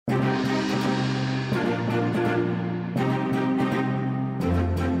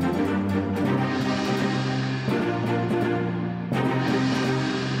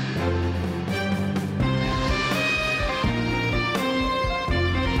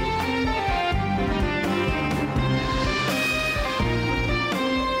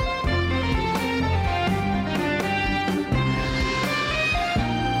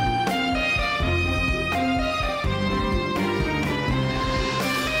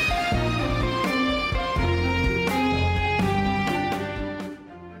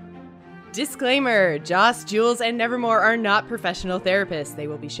Disclaimer, Joss, Jules, and Nevermore are not professional therapists. They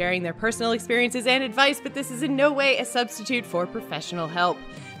will be sharing their personal experiences and advice, but this is in no way a substitute for professional help.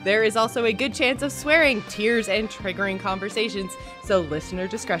 There is also a good chance of swearing, tears, and triggering conversations, so listener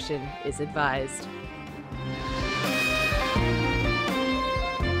discretion is advised.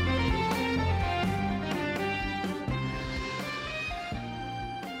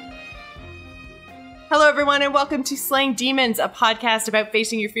 Hello, everyone, and welcome to Slaying Demons, a podcast about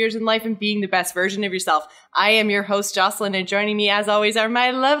facing your fears in life and being the best version of yourself. I am your host, Jocelyn, and joining me, as always, are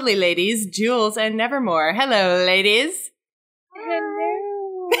my lovely ladies, Jules and Nevermore. Hello, ladies.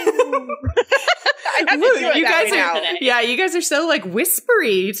 Hello. You guys are so like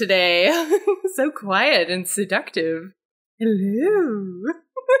whispery today, so quiet and seductive. Hello.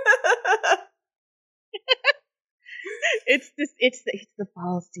 It's the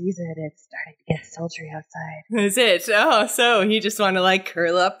fall season. It's starting to get sultry outside. Is it? Oh, so you just want to like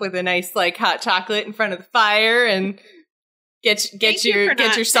curl up with a nice like hot chocolate in front of the fire and get your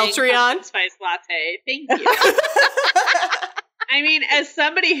sultry on. Spice latte. Thank you. I mean, as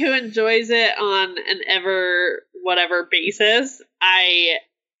somebody who enjoys it on an ever whatever basis, I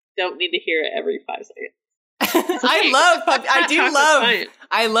don't need to hear it every 5 seconds. I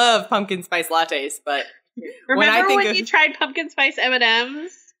love pumpkin spice lattes, but remember when you tried pumpkin spice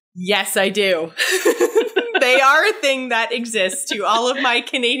M&Ms? Yes, I do. They are a thing that exists to all of my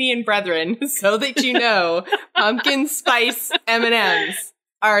Canadian brethren, so that you know, pumpkin spice M&Ms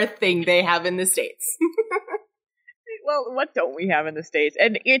are a thing they have in the States. Well, what don't we have in the States?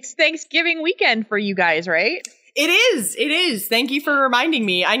 And it's Thanksgiving weekend for you guys, right? It is. Thank you for reminding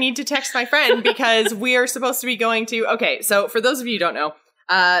me. I need to text my friend because we are supposed to be going to... Okay, so for those of you who don't know,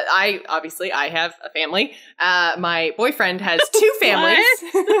 I have a family. My boyfriend has 2 families.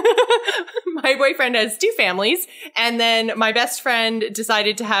 My boyfriend has 2 families. And then my best friend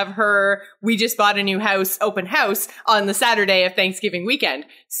decided to have her, we just bought a new house, open house on the Saturday of Thanksgiving weekend.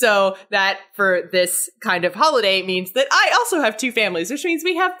 So that for this kind of holiday means that I also have 2 families, which means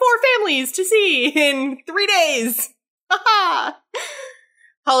we have 4 families to see in 3 days.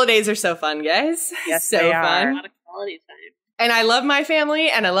 Holidays are so fun, guys. Yes, so they are. fun. A lot of quality time. And I love my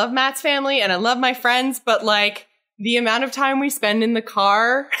family, and I love Matt's family, and I love my friends, but, like, the amount of time we spend in the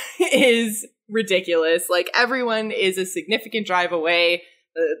car is ridiculous. Like, everyone is a significant drive away,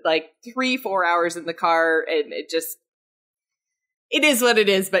 like, 3-4 hours in the car, and it is what it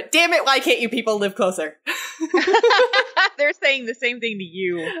is, but damn it, why can't you people live closer? They're saying the same thing to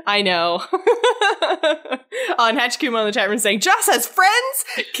you. I know. On Hatchkuma on the chat room saying, Joss has friends?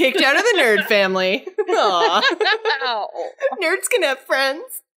 Kicked out of the nerd family. Aw. Nerds can have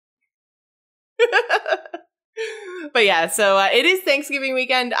friends. But yeah, so it is Thanksgiving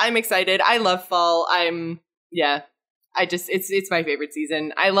weekend. I'm excited. I love fall. It's my favorite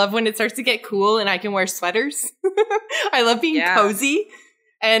season. I love when it starts to get cool and I can wear sweaters. I love being cozy.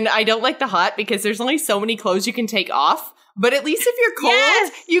 And I don't like the hot because there's only so many clothes you can take off. But at least if you're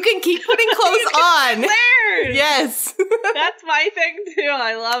cold, you can keep putting clothes on. Layers. Yes. That's my thing too.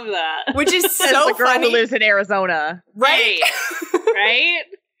 I love that. Which is As so the girl funny. who lives in Arizona. Right? Right?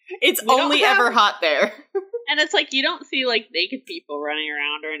 It's only ever hot there. And it's like, you don't see like naked people running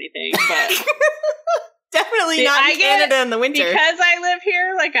around or anything, but... Definitely not in Canada in the winter. Because I live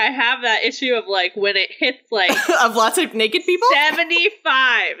here, like, I have that issue of, like, when it hits, like... of lots of naked people?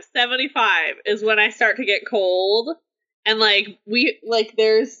 75 is when I start to get cold. And, like,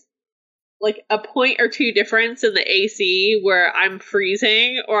 there's, like, a point or 2 difference in the AC where I'm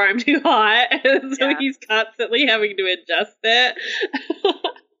freezing or I'm too hot. And so he's constantly having to adjust it.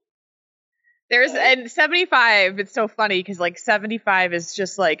 And 75, it's so funny because like 75 is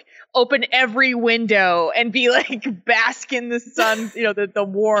just like open every window and be like bask in the sun, you know, the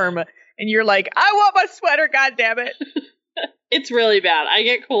warm. And you're like, I want my sweater, God damn it. It's really bad. I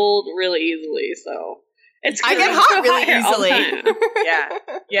get cold really easily, so I get hot really easily.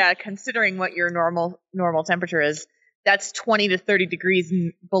 Yeah. Considering what your normal temperature is, that's 20 to 30 degrees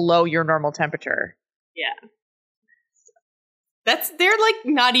below your normal temperature. Yeah. They're like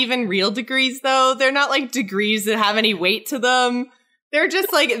not even real degrees though. They're not like degrees that have any weight to them. They're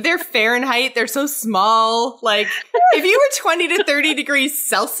just like, they're Fahrenheit. They're so small. Like, if you were 20 to 30 degrees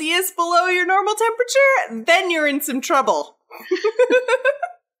Celsius below your normal temperature, then you're in some trouble.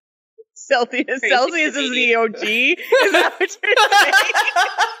 Celsius is the OG. Is that what you're saying?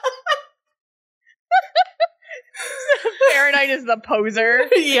 Fahrenheit is the poser.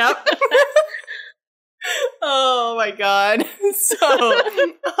 Yep. Oh my god. So,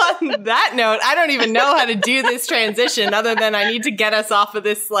 on that note, I don't even know how to do this transition other than I need to get us off of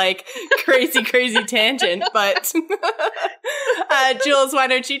this, like, crazy tangent. But, Jules, why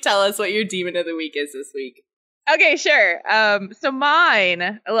don't you tell us what your demon of the week is this week? Okay, sure. So mine,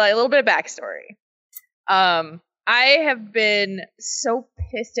 a little bit of backstory. I have been so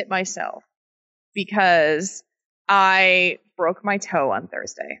pissed at myself because I broke my toe on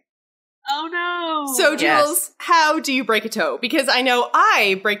Thursday. Oh no. So, Jules, how do you break a toe? Because I know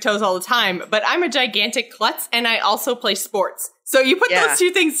I break toes all the time, but I'm a gigantic klutz and I also play sports. So you put those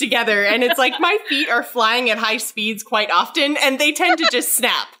two things together and it's like my feet are flying at high speeds quite often and they tend to just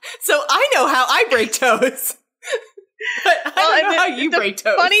snap. So I know how I break toes. But I don't know how you break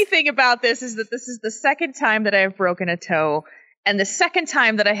toes. The funny thing about this is that this is the second time that I have broken a toe and the second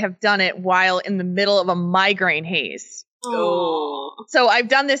time that I have done it while in the middle of a migraine haze. Oh. So I've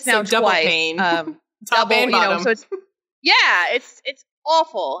done this now double twice. Pain. Top and bottom. So it's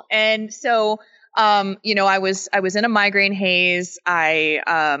awful. And so I was in a migraine haze.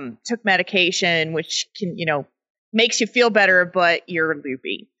 I took medication which can, makes you feel better, but you're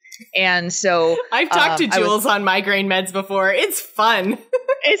loopy. And so I've talked to Jules on migraine meds before. It's fun.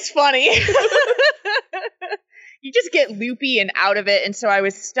 It's funny. You just get loopy and out of it. And so I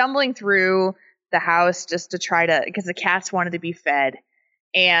was stumbling through the house just to try to, because the cats wanted to be fed.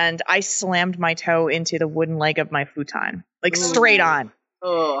 And I slammed my toe into the wooden leg of my futon, like straight on.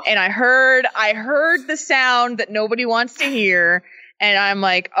 Ugh. And I heard the sound that nobody wants to hear. And I'm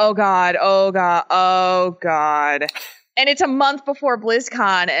like, oh God. And it's a month before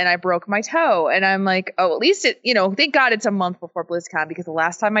BlizzCon and I broke my toe. And I'm like, oh, at least thank God it's a month before BlizzCon because the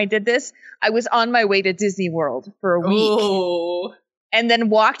last time I did this, I was on my way to Disney World for a week. Ooh. And then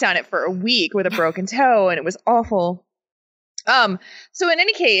walked on it for a week with a broken toe and it was awful. So in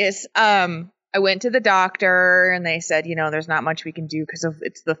any case, I went to the doctor and they said, there's not much we can do because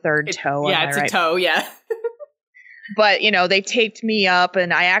it's the third toe. Yeah, it's a toe. Yeah. But, they taped me up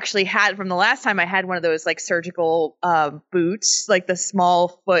and I actually had from the last time I had one of those like surgical boots, like the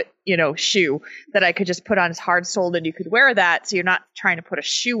small foot, shoe that I could just put on. It's hard soled and you could wear that. So you're not trying to put a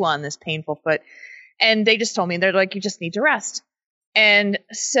shoe on this painful foot. And they just told me, they're like, you just need to rest. And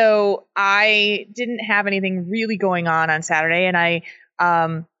so I didn't have anything really going on Saturday. And I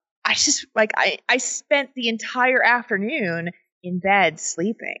spent the entire afternoon in bed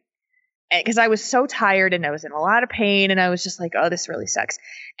sleeping. Because I was so tired and I was in a lot of pain and I was just like, oh, this really sucks.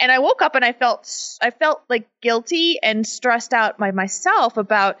 And I woke up and I felt like guilty and stressed out by myself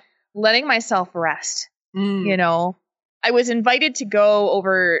about letting myself rest. I was invited to go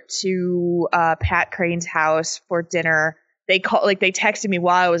over to Pat Crane's house for dinner. They texted me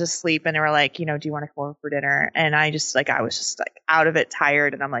while I was asleep and they were like, do you want to come over for dinner? And I was just out of it,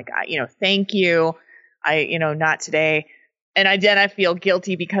 tired. And I'm like, thank you. Not today. And I feel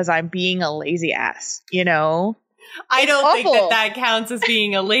guilty because I'm being a lazy ass, I don't think that counts as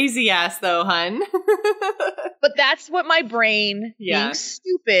being a lazy ass though, hun. But that's what my brain, being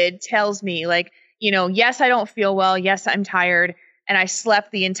stupid, tells me. Like, yes, I don't feel well. Yes, I'm tired. And I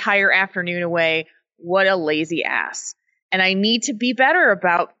slept the entire afternoon away. What a lazy ass. And I need to be better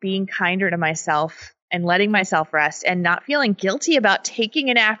about being kinder to myself and letting myself rest and not feeling guilty about taking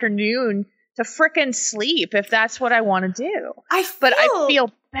an afternoon to frickin' sleep if that's what I want to do. I feel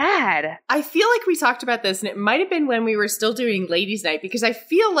bad. I feel like we talked about this, and it might have been when we were still doing Ladies' Night, because I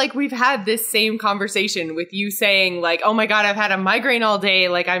feel like we've had this same conversation with you saying, like, oh my God, I've had a migraine all day.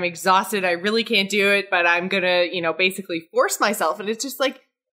 Like, I'm exhausted. I really can't do it, but I'm going to, basically force myself. And it's just like,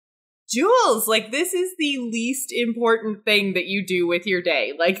 Jules, like, this is the least important thing that you do with your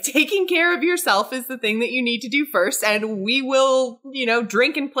day. Like, taking care of yourself is the thing that you need to do first, and we will,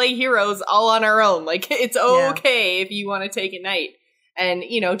 drink and play heroes all on our own. Like, it's okay if you want to take a night. And,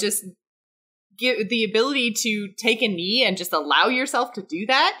 just give the ability to take a knee and just allow yourself to do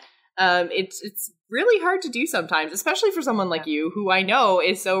that. It's really hard to do sometimes, especially for someone like you, who I know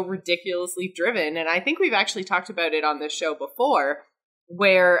is so ridiculously driven. And I think we've actually talked about it on this show before,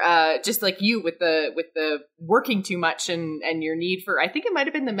 where just like you with the working too much and your need for, I think it might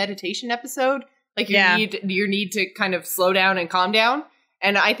have been the meditation episode, like your need to kind of slow down and calm down.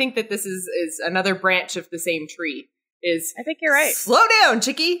 And I think that this is another branch of the same tree. I think you're right. Slow down,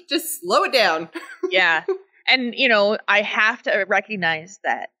 chickie. Just slow it down. Yeah. And, I have to recognize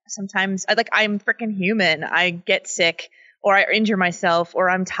that sometimes I'm freaking human. I get sick or I injure myself or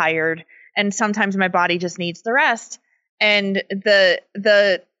I'm tired. And sometimes my body just needs the rest. And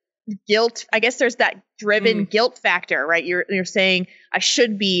the guilt, I guess there's that driven guilt factor, right? You're saying I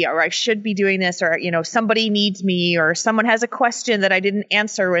should be doing this, or, somebody needs me, or someone has a question that I didn't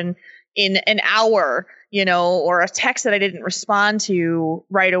answer in an hour, or a text that I didn't respond to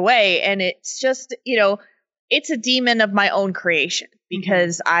right away. And it's just, it's a demon of my own creation,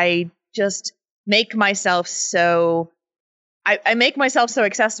 because I just make myself so I make myself so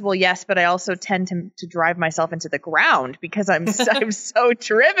accessible, yes, but I also tend to drive myself into the ground because I'm so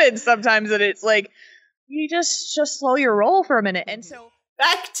driven sometimes that it's like, you just slow your roll for a minute. And so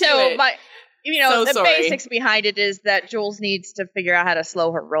back to it. The basics behind it is that Jules needs to figure out how to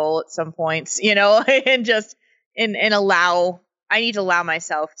slow her roll at some points, and just I need to allow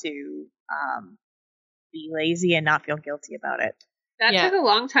myself to be lazy and not feel guilty about it. That took a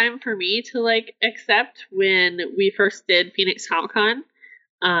long time for me to accept. When we first did Phoenix Comic Con,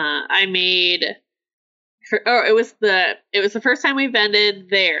 it was the first time we vended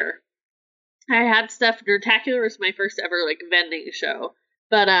there. I had stuff. Nerdtacular was my first ever vending show,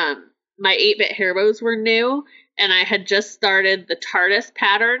 but my 8-bit Haribo's were new, and I had just started the TARDIS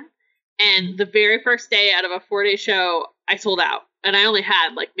pattern. And the very first day out of a 4-day show, I sold out, and I only had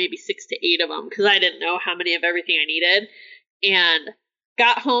maybe 6 to 8 of them because I didn't know how many of everything I needed. And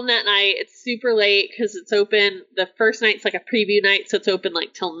got home that night. It's super late because it's open. The first night's a preview night, so it's open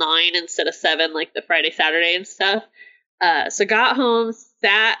till 9 instead of 7, the Friday, Saturday and stuff. So got home,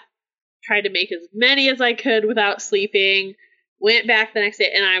 sat, tried to make as many as I could without sleeping. Went back the next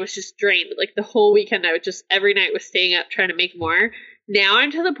day, and I was just drained. The whole weekend, I would just every night was staying up trying to make more. Now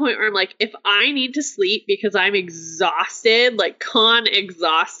I'm to the point where I'm if I need to sleep because I'm exhausted, con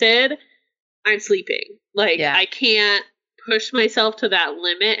exhausted, I'm sleeping. I can't push myself to that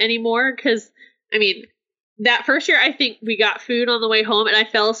limit anymore, because that first year I think we got food on the way home and I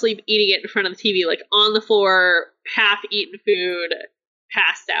fell asleep eating it in front of the TV, on the floor, half eaten food,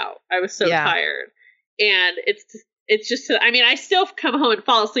 passed out. I was so tired. And it's just I still come home and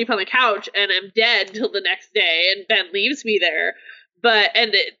fall asleep on the couch and I'm dead till the next day, and Ben leaves me there. But,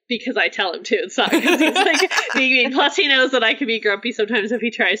 because I tell him to, it's not because he's being mean. Plus he knows that I can be grumpy sometimes if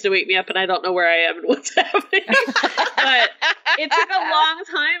he tries to wake me up and I don't know where I am and what's happening. But it took a long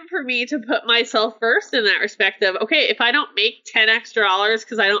time for me to put myself first in that respect of, okay, if I don't make $10 extra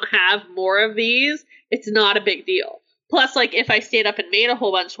because I don't have more of these, it's not a big deal. Plus, if I stayed up and made a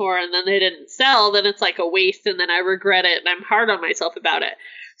whole bunch more and then they didn't sell, then it's a waste and then I regret it and I'm hard on myself about it.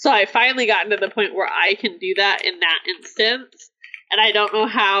 So I finally gotten to the point where I can do that in that instance. And I don't know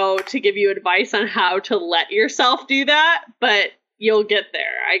how to give you advice on how to let yourself do that, but you'll get there,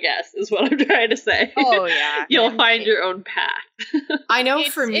 I guess, is what I'm trying to say. Oh, yeah. You'll find your own path. I know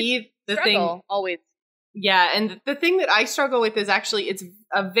for me, the thing... always. Yeah, and the thing that I struggle with is actually, it's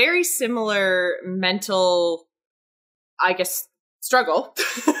a very similar mental, I guess, struggle.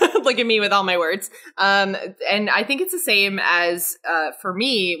 Look at me with all my words. And I think it's the same as for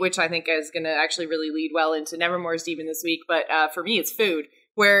me, which I think is going to actually really lead well into Nevermore's Demon this week. But for me, it's food,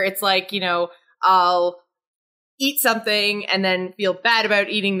 where it's I'll eat something and then feel bad about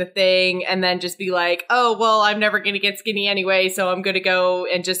eating the thing and then just be like, oh, well, I'm never going to get skinny anyway, so I'm going to go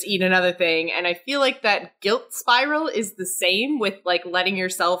and just eat another thing. And I feel like that guilt spiral is the same with letting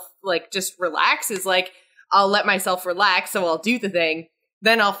yourself just relax, is I'll let myself relax, so I'll do the thing.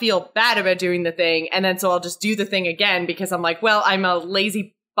 Then I'll feel bad about doing the thing, and then so I'll just do the thing again because I'm well, I'm a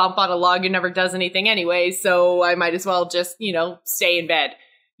lazy bump on a log who never does anything anyway, so I might as well just, stay in bed.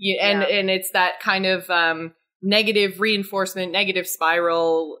 And it's that kind of negative reinforcement, negative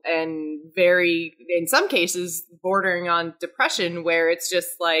spiral, and very, in some cases, bordering on depression, where it's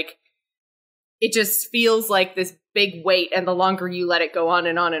just it just feels like this big weight, and the longer you let it go on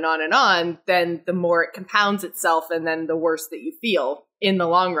and on and on and on, then the more it compounds itself, and then the worse that you feel in the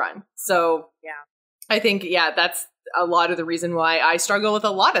long run. So I think, that's a lot of the reason why I struggle with a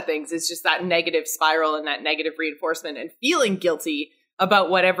lot of things. It's just that negative spiral and that negative reinforcement and feeling guilty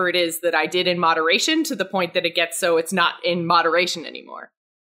about whatever it is that I did in moderation, to the point that it gets so it's not in moderation anymore.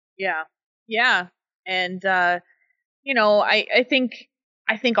 Yeah. Yeah. And,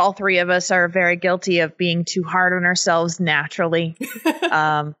 I think all three of us are very guilty of being too hard on ourselves naturally.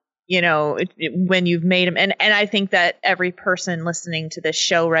 When you've made them. And I think that every person listening to this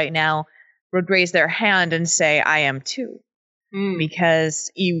show right now would raise their hand and say, I am too.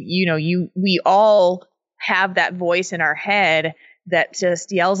 Because we all have that voice in our head that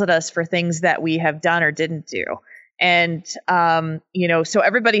just yells at us for things that we have done or didn't do. And, so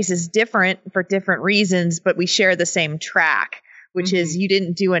everybody's is different for different reasons, but we share the same track, which is you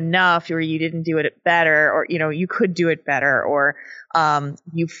didn't do enough, or you didn't do it better, or, you could do it better, or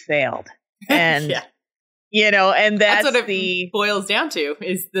you failed. And, and that's what it boils down to,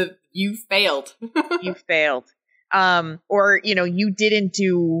 is you failed. You failed. Or, you didn't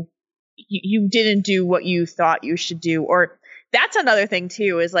do what you thought you should do. Or that's another thing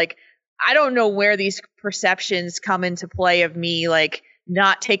too, is like, I don't know where these perceptions come into play of me, like,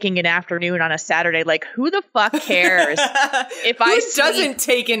 not taking an afternoon on a Saturday. Like, who the fuck cares if doesn't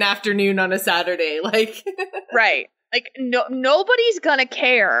take an afternoon on a Saturday? Like, right. Like, nobody's gonna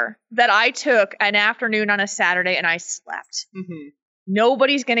care that I took an afternoon on a Saturday and I slept. Mm-hmm.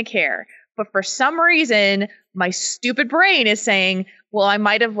 Nobody's gonna care. But for some reason, my stupid brain is saying, well, I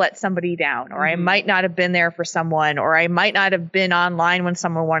might have let somebody down, or I might not have been there for someone, or I might not have been online when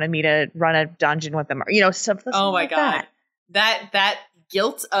someone wanted me to run a dungeon with them, or, something oh my like God. That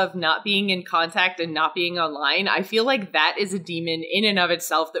guilt of not being in contact and not being online, I feel like that is a demon in and of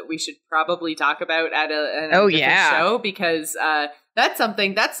itself that we should probably talk about at a different show, because that's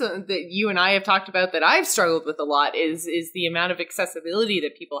something that you and I have talked about that I've struggled with a lot, is the amount of accessibility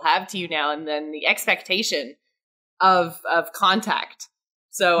that people have to you now, and then the expectation of contact.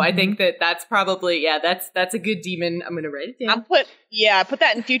 So I think that's probably, that's a good demon. I'm going to write it down. Put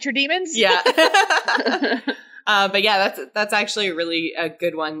that in future demons. Yeah. But yeah, that's actually really a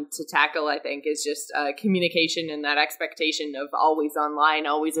good one to tackle, I think, is just communication and that expectation of always online,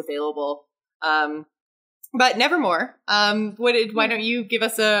 always available. But nevermore. Why don't you give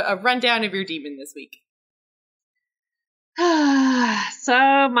us a rundown of your demon this week?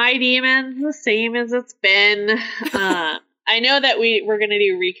 So my demon's the same as it's been. I know that we're going to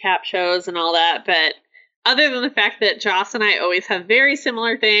do recap shows and all that, but other than the fact that Joss and I always have very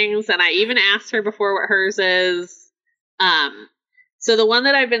similar things, and I even asked her before what hers is. So the one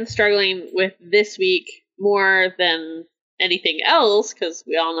that I've been struggling with this week more than anything else, because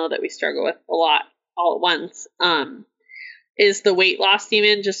we all know that we struggle with a lot all at once, is the weight loss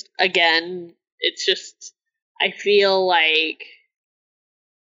demon. Just, again, it's just, I feel like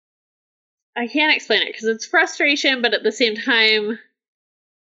I can't explain it because it's frustration, but at the same time,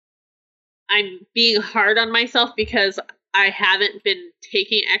 I'm being hard on myself because I haven't been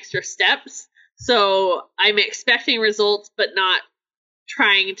taking extra steps. So I'm expecting results, but not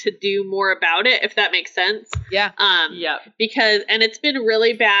trying to do more about it, if that makes sense. Yeah. Because, and it's been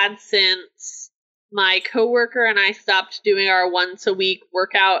really bad since my coworker and I stopped doing our once a week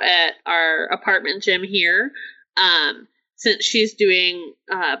workout at our apartment gym here. Since she's doing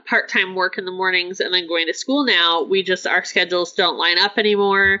part-time work in the mornings and then going to school now, our schedules don't line up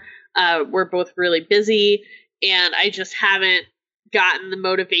anymore. We're both really busy, and I just haven't gotten the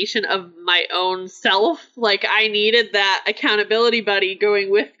motivation of my own self. Like, I needed that accountability buddy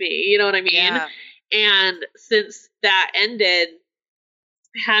going with me. You know what I mean? Yeah. And since that ended,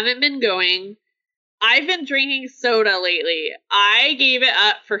 haven't been going. I've been drinking soda lately. I gave it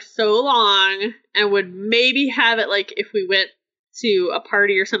up for so long and would maybe have it, like, if we went to a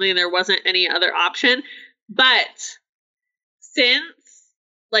party or something and there wasn't any other option. But since,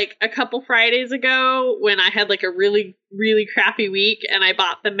 like, a couple Fridays ago, when I had, like, a really, really crappy week and I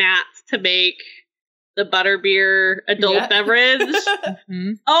bought the mats to make the butterbeer adult beverage.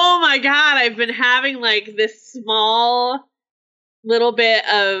 Oh my God, I've been having, like, this small little bit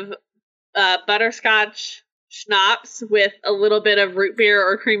of butterscotch schnapps with a little bit of root beer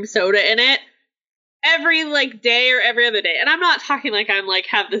or cream soda in it every, like, day or every other day. And I'm not talking like I'm, like,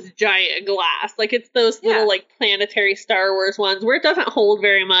 have this giant glass. Like, it's those little, like, planetary Star Wars ones where it doesn't hold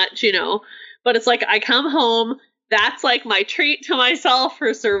very much, but it's like I come home, that's, like, my treat to myself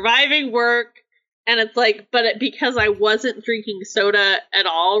for surviving work. And it's like, because I wasn't drinking soda at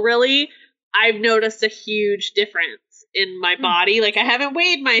all, really, I've noticed a huge difference in my body. Like, I haven't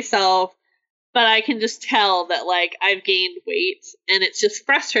weighed myself, but I can just tell that, like, I've gained weight, and it's just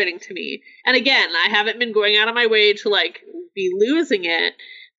frustrating to me. And again, I haven't been going out of my way to, like, be losing it,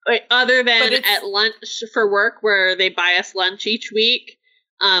 other than at lunch for work where they buy us lunch each week.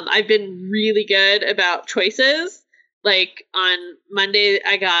 I've been really good about choices. Like, on Monday,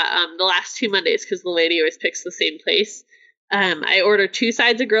 I got the last 2 Mondays, because the lady always picks the same place. I ordered 2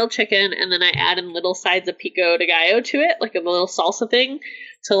 sides of grilled chicken, and then I add in little sides of pico de gallo to it, like a little salsa thing,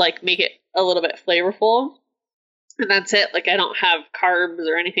 to, like, make it a little bit flavorful. And that's it. Like, I don't have carbs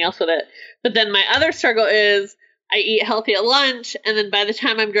or anything else with it. But then my other struggle is I eat healthy at lunch, and then by the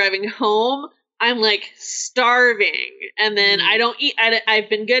time I'm driving home, I'm, like, starving. And then I don't eat. I've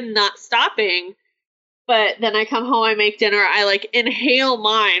been good not stopping, But then I come home, I make dinner, I like inhale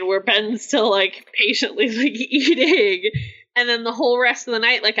mine where Ben's still like patiently like eating. And then the whole rest of the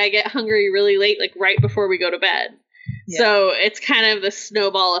night, like I get hungry really late, like right before we go to bed. Yeah. So it's kind of the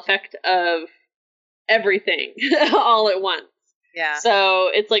snowball effect of everything all at once. Yeah. So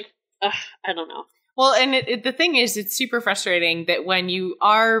it's like, I don't know. Well, and the thing is, it's super frustrating that when you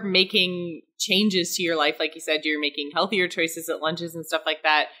are making changes to your life, like you said, you're making healthier choices at lunches and stuff like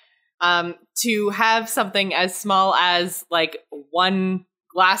that, to have something as small as like one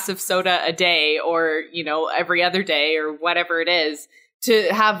glass of soda a day or, you know, every other day or whatever it is,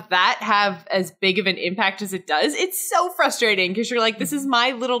 to have that have as big of an impact as it does, it's so frustrating because you're like, this is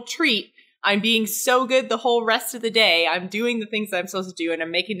my little treat. I'm being so good the whole rest of the day. I'm doing the things that I'm supposed to do and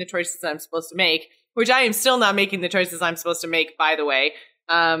I'm making the choices that I'm supposed to make, which I am still not making the choices I'm supposed to make, by the way.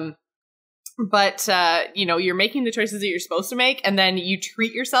 But you know, you're making the choices that you're supposed to make and then you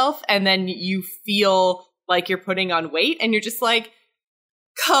treat yourself and then you feel like you're putting on weight and you're just like,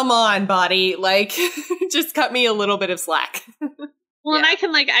 come on, body, like just cut me a little bit of slack. Well, yeah.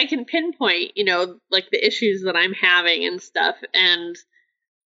 And I can pinpoint, you know, like the issues that I'm having and stuff. And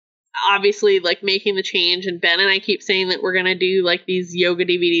obviously like making the change, and Ben and I keep saying that we're going to do like these yoga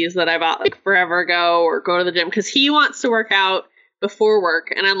DVDs that I bought like forever ago, or go to the gym because he wants to work out before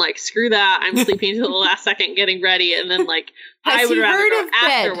work. And I'm like, screw that. I'm sleeping until the last second getting ready. And then like, I would rather go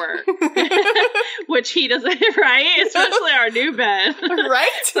after work, which he doesn't, right? Especially our new bed.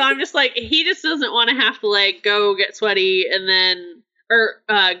 Right. So I'm just like, he just doesn't want to have to like go get sweaty and then, or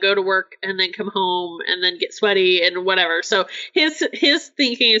go to work and then come home and then get sweaty and whatever. So his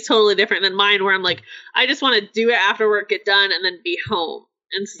thinking is totally different than mine, where I'm like, I just want to do it after work, get done, and then be home,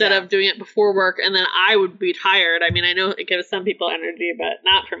 instead of doing it before work, and then I would be tired. I mean, I know it gives some people energy, but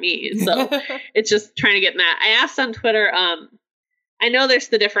not for me. So it's just trying to get in that. I asked on Twitter, I know there's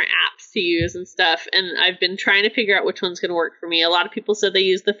the different apps to use and stuff, and I've been trying to figure out which one's going to work for me. A lot of people said they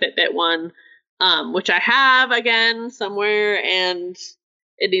use the Fitbit one, which I have again somewhere, and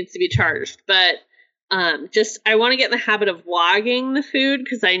it needs to be charged. But I want to get in the habit of vlogging the food,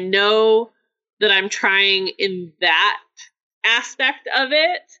 because I know that I'm trying in that aspect of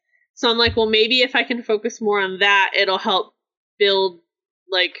it. So I'm like, well, maybe if I can focus more on that, it'll help build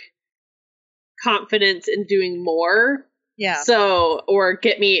like confidence in doing more. Yeah. So, or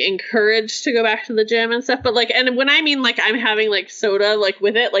get me encouraged to go back to the gym and stuff. But like, and when I mean like I'm having like soda like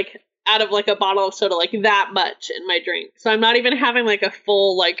with it, like out of like a bottle of soda, like that much in my drink. So I'm not even having like a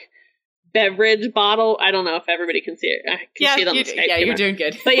full like beverage bottle. I don't know if everybody can see it. I can see it on the Skype camera. You're doing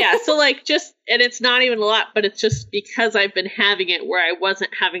good. But yeah, so like just, and it's not even a lot, but it's just because I've been having it where I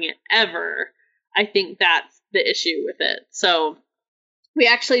wasn't having it ever. I think that's the issue with it. So we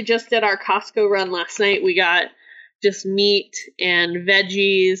actually just did our Costco run last night. We got just meat and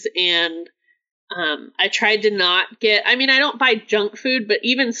veggies, and I tried to not get, I mean, I don't buy junk food, but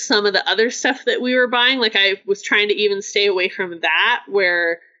even some of the other stuff that we were buying, like I was trying to even stay away from that,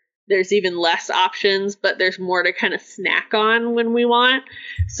 where there's even less options, but there's more to kind of snack on when we want.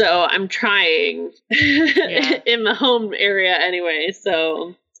 So I'm trying in the home area anyway.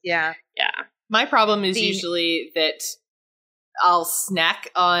 So yeah. My problem is usually that I'll snack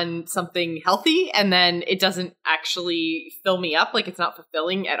on something healthy and then it doesn't actually fill me up. Like it's not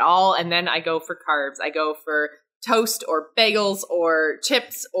fulfilling at all. And then I go for carbs. I go for toast or bagels or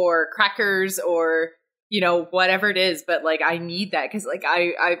chips or crackers or, you know, whatever it is. But like, I need that because like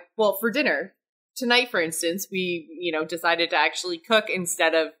well, for dinner tonight, for instance, we, you know, decided to actually cook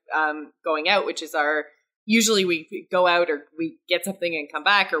instead of going out, which is usually we go out or we get something and come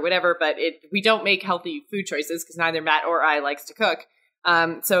back or whatever, but we don't make healthy food choices because neither Matt or I likes to cook.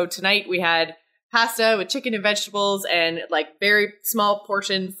 So tonight we had pasta with chicken and vegetables and like very small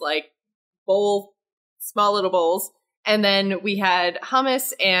portions, like small little bowls. And then we had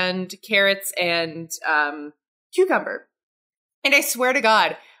hummus and carrots and cucumber. And I swear to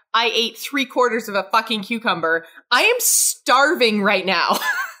God, I ate 3/4 of a fucking cucumber. I am starving right now.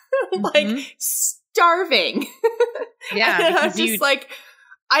 Like starving. Yeah. And I'm just like,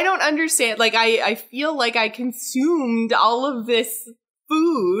 I don't understand. Like, I feel like I consumed all of this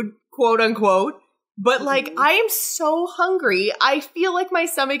food, quote unquote, but like, I am so hungry. I feel like my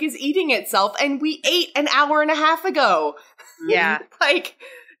stomach is eating itself, and we ate an hour and a half ago. Yeah. Like,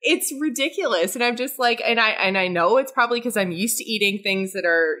 it's ridiculous. And I'm just like, and I know it's probably because I'm used to eating things that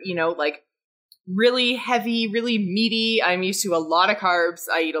are, you know, like really heavy, really meaty. I'm used to a lot of carbs.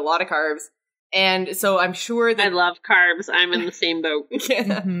 I eat a lot of carbs. And so I'm sure that I love carbs. I'm in the same boat.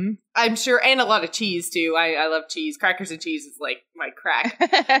 Yeah. Mm-hmm. I'm sure. And a lot of cheese too. I love cheese. Crackers and cheese is like my crack.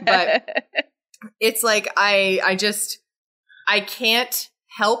 But it's like, I can't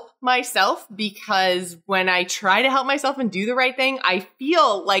help myself, because when I try to help myself and do the right thing, I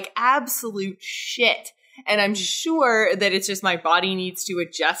feel like absolute shit. And I'm sure that it's just my body needs to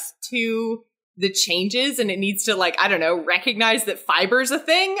adjust to the changes, and it needs to, like, I don't know, recognize that fiber's a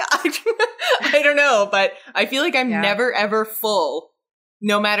thing. I don't know, but I feel like I'm never ever full,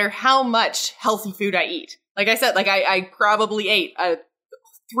 no matter how much healthy food I eat. Like I said, like I probably ate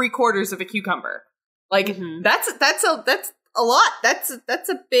 3/4 of a cucumber. Like that's a lot. That's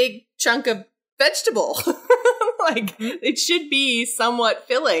a big chunk of vegetable. Like it should be somewhat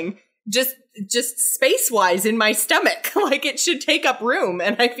filling, just space-wise in my stomach. Like it should take up room,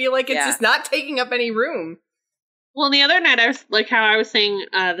 and I feel like it's just not taking up any room. Well, the other night I was like how I was saying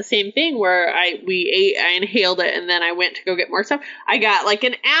the same thing where I inhaled it and then I went to go get more stuff. I got like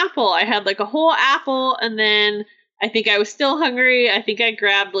an apple. I had like a whole apple, and then I think I was still hungry. I think I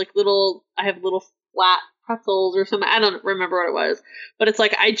grabbed like little flat pretzels or something. I don't remember what it was, but it's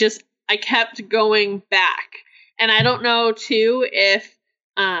like I kept going back. And I don't know too if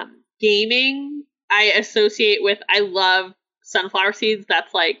gaming I associate with, I love sunflower seeds.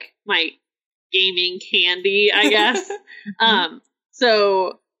 That's like my gaming candy, I guess.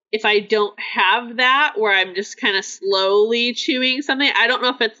 So if I don't have that, where I'm just kind of slowly chewing something, I don't know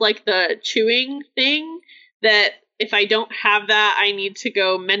if it's like the chewing thing that if I don't have that, I need to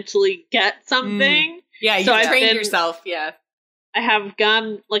go mentally get something. Yeah, you train yourself. Yeah. I have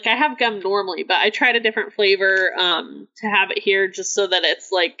gum normally, but I tried a different flavor to have it here just so that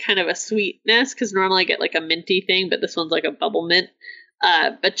it's like kind of a sweetness, because normally I get like a minty thing, but this one's like a bubble mint.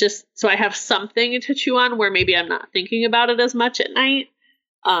 But just so I have something to chew on where maybe I'm not thinking about it as much at night.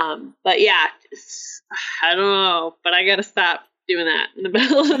 But yeah, I don't know, but I gotta stop doing that in the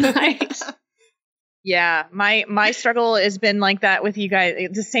middle of the night. Yeah, my struggle has been like that with you guys.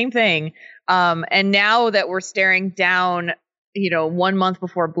 It's the same thing. And now that we're staring down, 1 month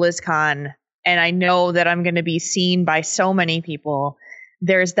before BlizzCon, and I know that I'm going to be seen by so many people,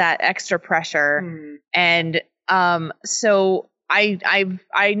 there's that extra pressure. And so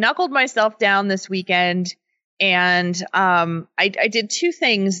I knuckled myself down this weekend, and I did two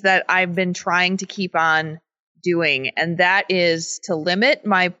things that I've been trying to keep on doing, and that is to limit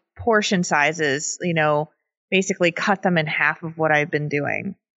my portion sizes, basically cut them in half of what I've been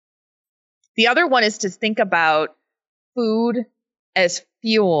doing. The other one is to think about food as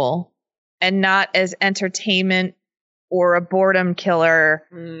fuel and not as entertainment or a boredom killer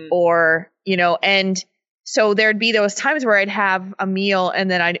or, and so there'd be those times where I'd have a meal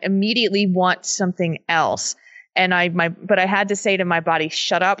and then I'd immediately want something else. And but I had to say to my body,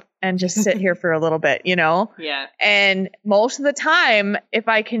 shut up and just sit here for a little bit, Yeah. And most of the time, if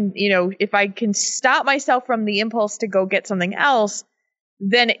I can stop myself from the impulse to go get something else,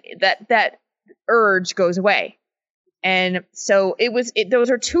 then that urge goes away. And so those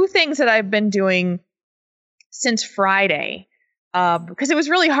are two things that I've been doing since Friday, because it was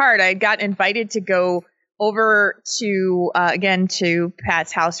really hard. I got invited to go over to, again, to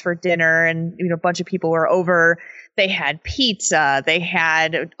Pat's house for dinner, and, a bunch of people were over. They had pizza, they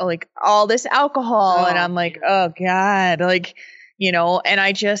had like all this alcohol, and I'm like, oh God, like,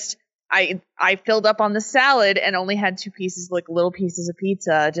 and I filled up on the salad and only had two pieces, like little pieces of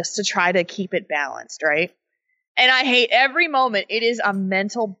pizza, just to try to keep it balanced. Right. And I hate every moment. It is a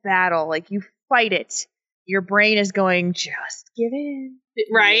mental battle. Like you fight it. Your brain is going, just give in.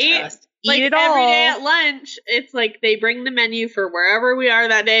 Right. Just like eat it all. Every day at lunch, it's like they bring the menu for wherever we are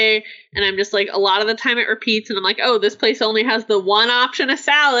that day. And I'm just like, a lot of the time it repeats. And I'm like, oh, this place only has the one option of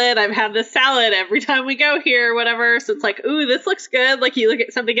salad. I've had this salad every time we go here, whatever. So it's like, ooh, this looks good. Like you look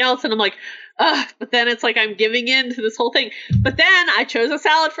at something else and I'm like, ugh. But then it's like, I'm giving in to this whole thing. But then I chose a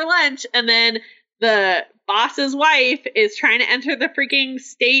salad for lunch. And then the boss's wife is trying to enter the freaking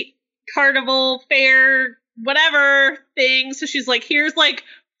state carnival fair, whatever thing. So she's like, here's like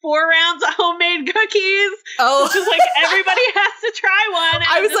 4 rounds of homemade cookies. Oh, so she's like, everybody has to try one.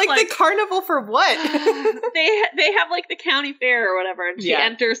 And I was like, the carnival for what? they have like the county fair or whatever, and she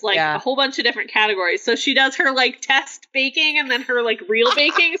enters like a whole bunch of different categories. So she does her like test baking and then her like real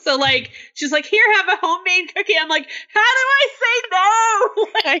baking. So like she's like, here, have a homemade cookie. I'm like, how do I say no?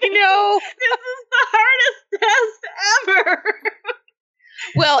 Like, I know. This is the hardest test ever.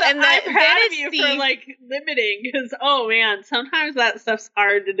 Well, so and that I'm proud of is you for like limiting, because oh man, sometimes that stuff's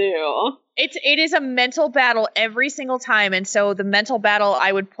hard to do. It is a mental battle every single time, and so the mental battle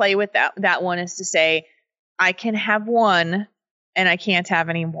I would play with that one is to say, I can have one, and I can't have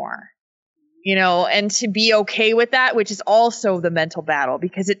any more, and to be okay with that, which is also the mental battle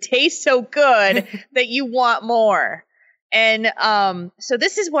because it tastes so good that you want more, and so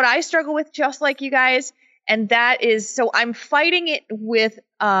this is what I struggle with, just like you guys. And that is, so I'm fighting it with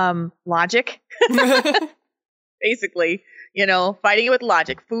logic, basically, fighting it with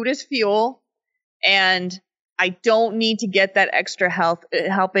logic. Food is fuel, and I don't need to get that extra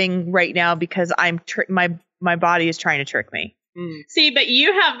helping right now because my body is trying to trick me. See, but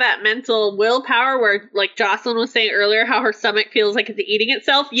you have that mental willpower where, like Jocelyn was saying earlier, how her stomach feels like it's eating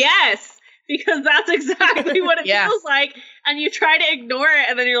itself. Yes, because that's exactly what it feels like. And you try to ignore it,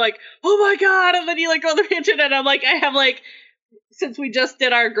 and then you're like, oh my God. And then you like go to the kitchen, and I'm like, I have like, since we just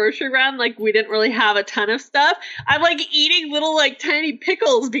did our grocery run, like we didn't really have a ton of stuff. I'm like eating little like tiny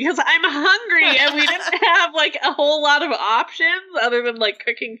pickles because I'm hungry and we didn't have like a whole lot of options other than like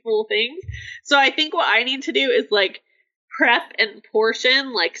cooking full things. So I think what I need to do is like prep and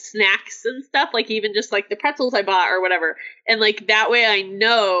portion like snacks and stuff, like even just like the pretzels I bought or whatever. And like that way I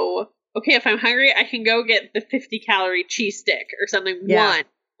know, okay, if I'm hungry, I can go get the 50-calorie cheese stick or something, one,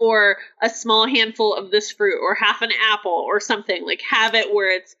 or a small handful of this fruit or half an apple or something. Like have it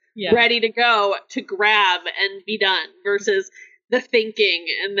where it's ready to go to grab and be done versus the thinking.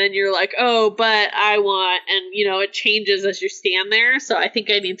 And then you're like, oh, but I want, and it changes as you stand there. So I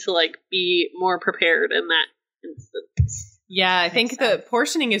think I need to like be more prepared in that instance. Yeah, I think the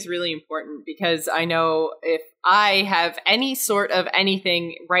portioning is really important because I know if I have any sort of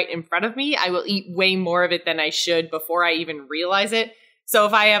anything right in front of me, I will eat way more of it than I should before I even realize it. So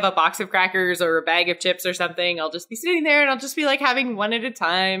if I have a box of crackers or a bag of chips or something, I'll just be sitting there and I'll just be like having one at a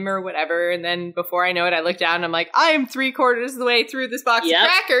time or whatever. And then before I know it, I look down and I'm like, I am 3/4 of the way through this box of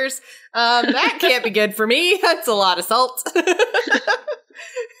crackers. That can't be good for me. That's a lot of salt.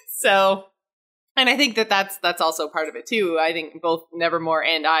 So, and I think that's also part of it too. I think both Nevermore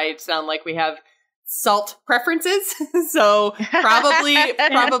and I sound like we have salt preferences. So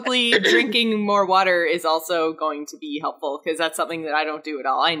probably drinking more water is also going to be helpful because that's something that I don't do at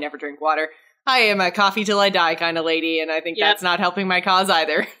all. I never drink water. I am a coffee till I die kind of lady, and I think that's not helping my cause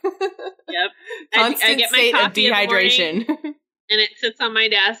either. Yep. Constant I get my state of coffee dehydration. and it sits on my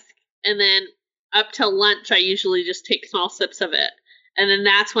desk, and then up till lunch I usually just take small sips of it. And then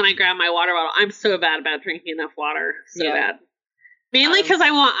that's when I grab my water bottle. I'm so bad about drinking enough water. So bad. Mainly because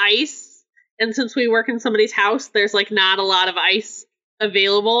I want ice. And since we work in somebody's house, there's like not a lot of ice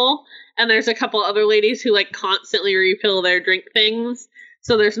available. And there's a couple other ladies who like constantly refill their drink things.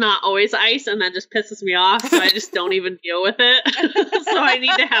 So there's not always ice, and that just pisses me off. So I just don't even deal with it. So I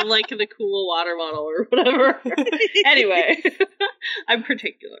need to have like the cool water bottle or whatever. Anyway, I'm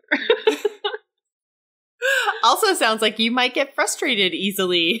particular. Also sounds like you might get frustrated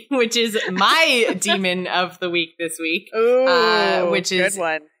easily, which is my demon of the week this week. Ooh, which is good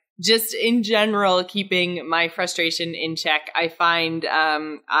one. Just in general, keeping my frustration in check. I find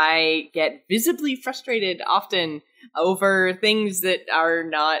I get visibly frustrated often over things that are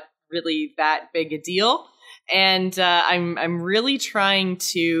not really that big a deal. And I'm really trying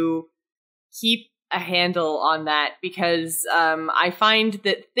to keep a handle on that because I find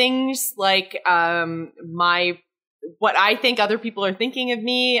that things like what I think other people are thinking of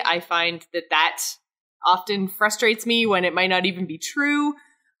me, I find that often frustrates me when it might not even be true.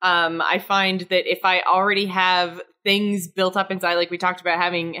 I find that if I already have things built up inside, like we talked about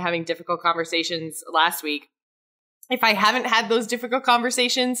having difficult conversations last week, if I haven't had those difficult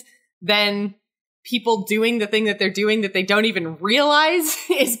conversations, then people doing the thing that they're doing that they don't even realize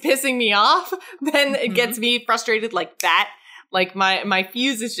is pissing me off, then it gets me frustrated like that. Like my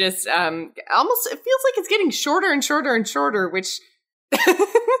fuse is just almost, it feels like it's getting shorter and shorter and shorter, which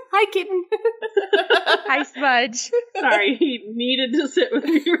hi kitten. Hi Smudge. Sorry, he needed to sit with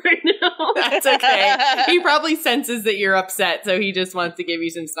me right now. That's okay. He probably senses that you're upset, so he just wants to give you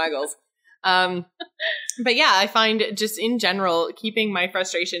some snuggles. But yeah, I find just in general keeping my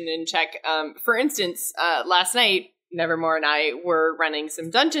frustration in check. For instance, last night Nevermore and I were running some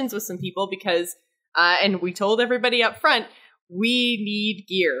dungeons with some people because and we told everybody up front, we need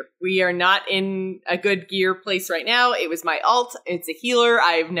gear. We are not in a good gear place right now. It was my alt. It's a healer.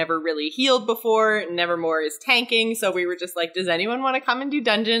 I've never really healed before. Nevermore is tanking. So we were just like, does anyone want to come and do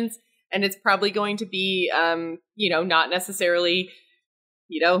dungeons? And it's probably going to be, not necessarily,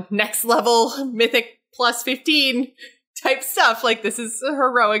 next level mythic plus 15 type stuff. Like this is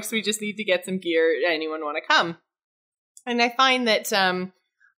heroics. We just need to get some gear. Anyone want to come? And I find that,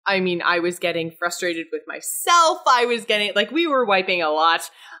 I was getting frustrated with myself. I was getting, we were wiping a lot.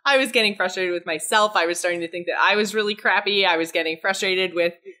 I was getting frustrated with myself. I was starting to think that I was really crappy. I was getting frustrated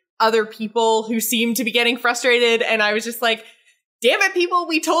with other people who seemed to be getting frustrated. And I was just like, damn it, people,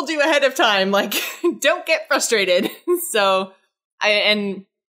 we told you ahead of time. Don't get frustrated. So, and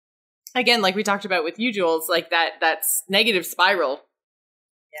again, like we talked about with you, Jules, that's negative spiral.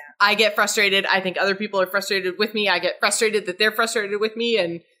 I get frustrated. I think other people are frustrated with me. I get frustrated that they're frustrated with me,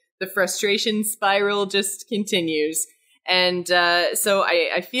 and the frustration spiral just continues. And so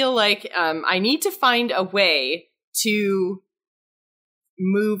I feel like I need to find a way to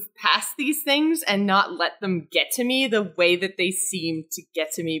move past these things and not let them get to me the way that they seem to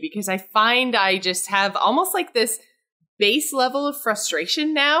get to me, because I find I just have almost like this base level of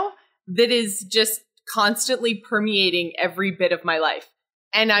frustration now that is just constantly permeating every bit of my life.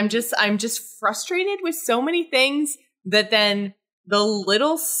 And I'm just frustrated with so many things that then the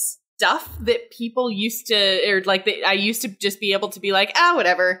little stuff that people used to, or like I used to just be able to be like,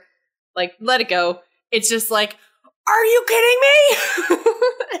 whatever, like let it go. It's just like, are you kidding me?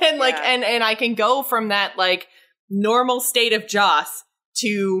 And like, and I can go from that like normal state of Joss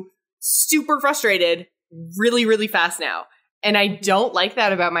to super frustrated really, really fast now. And I don't like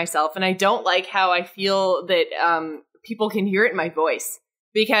that about myself. And I don't like how I feel that people can hear it in my voice,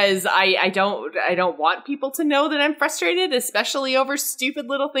 because I don't want people to know that I'm frustrated, especially over stupid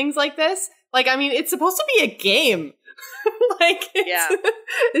little things like this. Like, I mean, it's supposed to be a game. Like,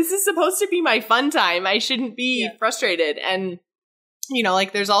 this is supposed to be my fun time. I shouldn't be frustrated. And, you know,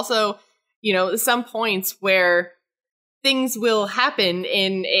 like there's also, you know, some points where things will happen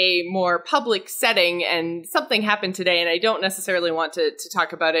in a more public setting, and something happened today, and I don't necessarily want to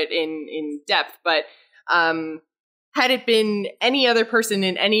talk about it in depth, but had it been any other person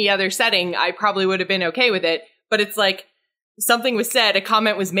in any other setting, I probably would have been okay with it. But it's like, something was said, a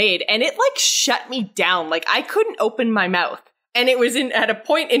comment was made, and it like shut me down. Like I couldn't open my mouth. And it was at a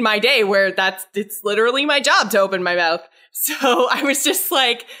point in my day where it's literally my job to open my mouth. So I was just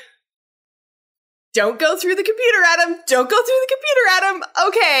like, don't go through the computer, Adam. Don't go through the computer, Adam.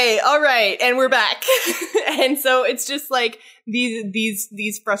 Okay, all right, and we're back. And so it's just like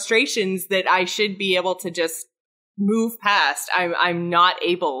these frustrations that I should be able to just move past. I'm not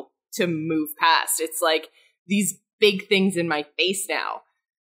able to move past. It's like these big things in my face now.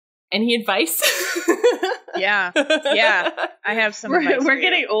 Any advice? Yeah. I have some advice. We're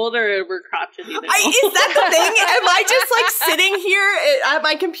getting older and we're crotchety now. Is that the thing? Am I just like sitting here at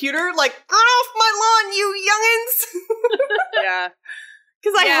my computer like, get off my lawn, you youngins? Yeah.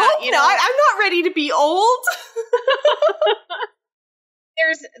 Because I hope not. I'm not ready to be old.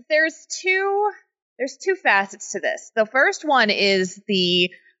 There's two facets to this. The first one is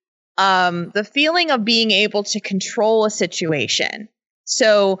the feeling of being able to control a situation.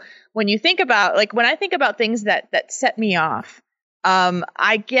 So when you think about, like, when I think about things that set me off,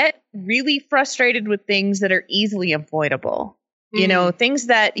 I get really frustrated with things that are easily avoidable. You know, things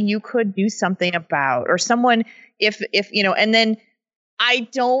that you could do something about, or someone, if you know, and then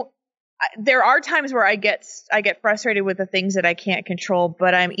there are times where I get frustrated with the things that I can't control,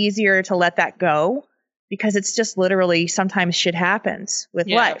 but I'm easier to let that go, because it's just literally sometimes shit happens with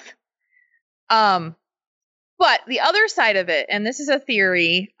life. But the other side of it, and this is a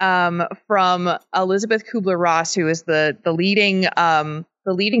theory from Elizabeth Kubler-Ross, who is the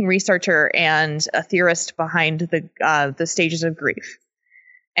leading researcher and a theorist behind the stages of grief.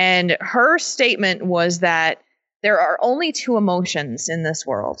 And her statement was that there are only two emotions in this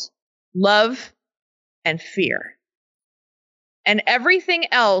world: love and fear. And everything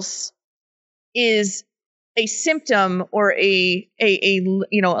else is a symptom or a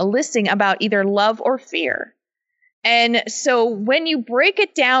listing about either love or fear. And so when you break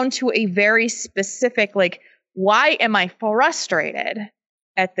it down to a very specific, like, why am I frustrated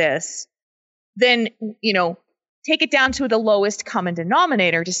at this? Then, you know, take it down to the lowest common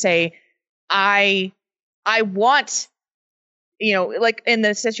denominator to say, I want, you know, like in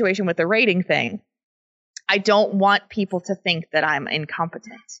the situation with the rating thing, I don't want people to think that I'm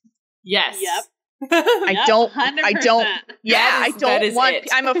incompetent. Yes. Yep. I don't want, it.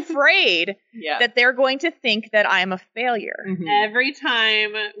 I'm afraid that they're going to think that I'm a failure. Mm-hmm. Every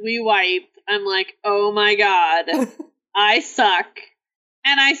time we wiped, I'm like, oh my God, I suck.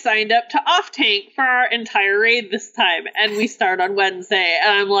 And I signed up to Off Tank for our entire raid this time. And we start on Wednesday.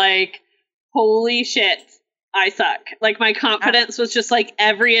 And I'm like, holy shit, I suck. Like, my confidence was just like,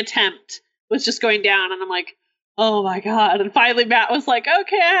 every attempt was just going down. And I'm like, oh my God. And finally Matt was like,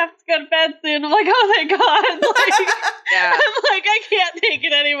 okay, I have to go to bed soon. I'm like, oh thank God. Like, I'm like, I can't take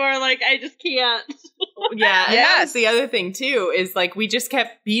it anymore. Like, I just can't. Yeah. And that was the other thing too, is like, we just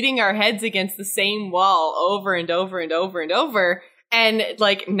kept beating our heads against the same wall over and over and over and over. And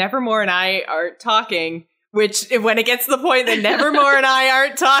like, Nevermore and I aren't talking, which when it gets to the point that Nevermore and I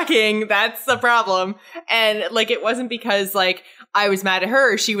aren't talking, that's the problem. And like, it wasn't because like I was mad at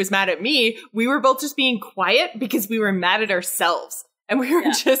her, she was mad at me. We were both just being quiet because we were mad at ourselves. And we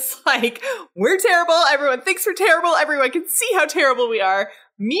were just like, we're terrible. Everyone thinks we're terrible. Everyone can see how terrible we are.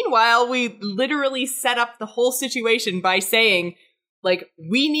 Meanwhile, we literally set up the whole situation by saying, like,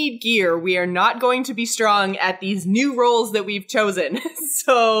 we need gear. We are not going to be strong at these new roles that we've chosen.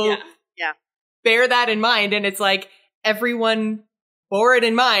 So bear that in mind. And it's like, everyone bore it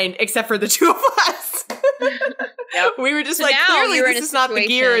in mind, except for the two of us. We were just so like, clearly this is not the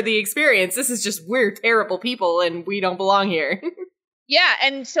gear or the experience. This is just, we're terrible people and we don't belong here. Yeah,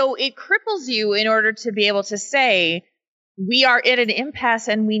 and so it cripples you in order to be able to say, we are at an impasse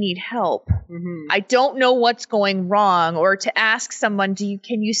and we need help. Mm-hmm. I don't know what's going wrong, or to ask someone,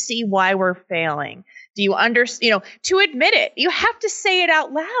 can you see why we're failing? Do you understand, to admit it? You have to say it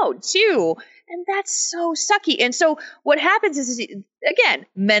out loud too. And that's so sucky. And so what happens is, again,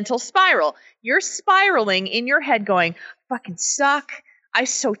 mental spiral. You're spiraling in your head going, fucking suck. I'm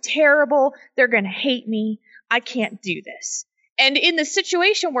so terrible. They're going to hate me. I can't do this. And in the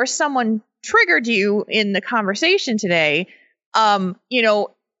situation where someone triggered you in the conversation today,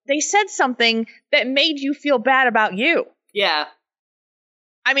 they said something that made you feel bad about you. Yeah.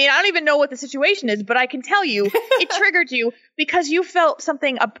 I mean, I don't even know what the situation is, but I can tell you it triggered you because you felt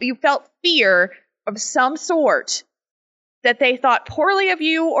you felt fear of some sort, that they thought poorly of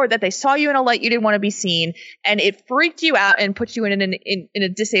you or that they saw you in a light you didn't want to be seen. And it freaked you out and put you in a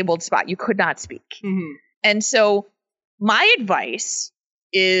disabled spot. You could not speak. Mm-hmm. And so my advice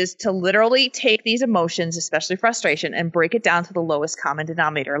is to literally take these emotions, especially frustration, and break it down to the lowest common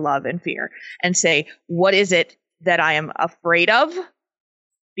denominator, love and fear, and say, what is it that I am afraid of?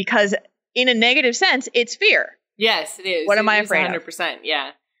 Because in a negative sense, it's fear. Yes, it is. What am I afraid 100%, of? 100%,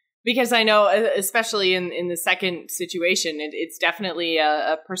 yeah. Because I know, especially in the second situation, it's definitely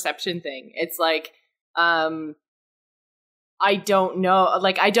a perception thing. It's like, I don't know,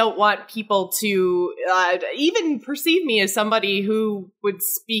 like, I don't want people to even perceive me as somebody who would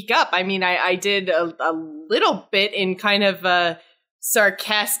speak up. I mean, I did a little bit in kind of a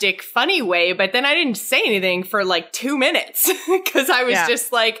sarcastic, funny way, but then I didn't say anything for like 2 minutes because I was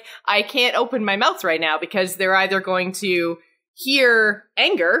just like, I can't open my mouth right now because they're either going to hear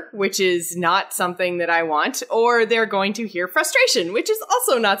anger, which is not something that I want, or they're going to hear frustration, which is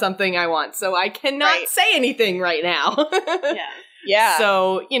also not something I want. So I cannot say anything right now. Yeah.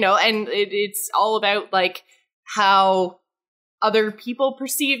 So, and it's all about like how other people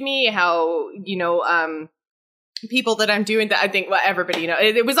perceive me, how, people that I'm doing that, I think, well, everybody,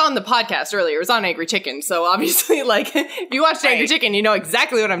 it was on the podcast earlier. It was on Angry Chicken. So obviously, like, if you watched Angry Chicken, you know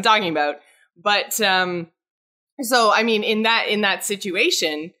exactly what I'm talking about. But, so, I mean, in that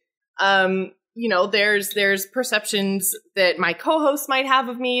situation, there's perceptions that my co-hosts might have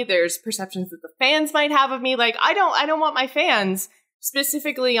of me. There's perceptions that the fans might have of me. Like, I don't want my fans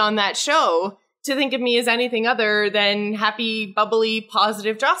specifically on that show to think of me as anything other than happy, bubbly,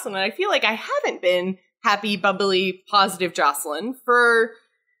 positive Jocelyn. And I feel like I haven't been happy, bubbly, positive Jocelyn for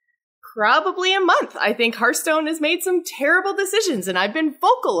probably a month. I think Hearthstone has made some terrible decisions, and I've been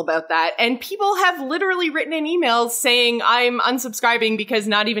vocal about that. And people have literally written in emails saying I'm unsubscribing because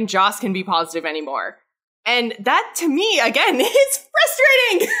not even Joss can be positive anymore. And that, to me, again, is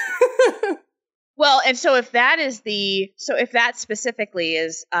frustrating. Well, and so if that specifically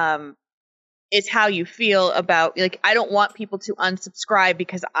is how you feel about, like, I don't want people to unsubscribe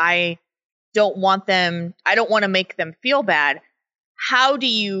because I don't want to make them feel bad. How do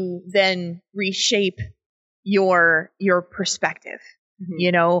you then reshape your perspective?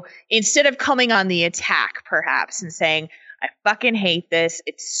 Mm-hmm. Instead of coming on the attack, perhaps, and saying, I fucking hate this.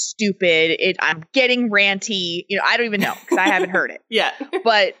 It's stupid. I'm getting ranty. I don't even know because I haven't heard it. Yeah.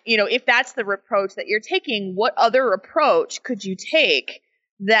 But, if that's the approach that you're taking, what other approach could you take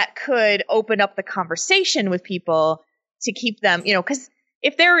that could open up the conversation with people to keep them, because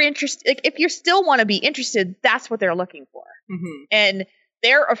if they're interested, like, if you still want to be interested, that's what they're looking for. Mm-hmm. And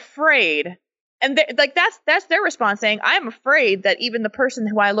they're afraid. And that's their response, saying, I'm afraid that even the person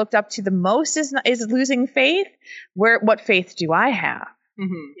who I looked up to the most is losing faith. What faith do I have?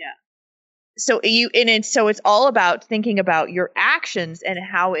 Mm-hmm. Yeah. So it's all about thinking about your actions and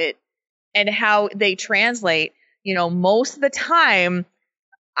how they translate. Most of the time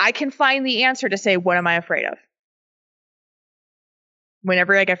I can find the answer to say, what am I afraid of?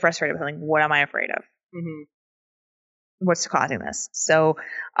 Whenever I get frustrated with something, what am I afraid of? Mm-hmm. What's causing this? So,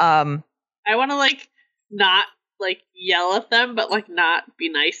 I want to not yell at them, but not be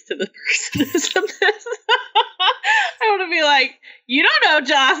nice to the person who said this. I want to be like, you don't know,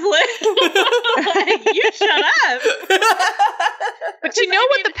 Jocelyn. You shut up. But you know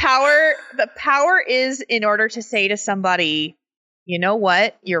what the power is in order to say to somebody, you know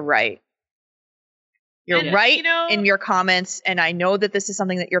what? You're right. You're And, right you know- in your comments, and I know that this is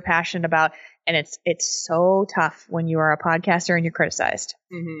something that you're passionate about, and it's so tough when you are a podcaster and you're criticized.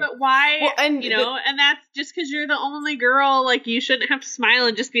 Mhm. But why, Well, and and that's just because you're the only girl, like, you shouldn't have to smile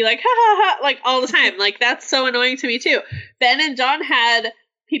and just be like, ha ha ha, like, all the time. Like, that's so annoying to me, too. Ben and John had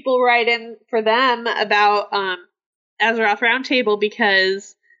people write in for them about Azeroth Roundtable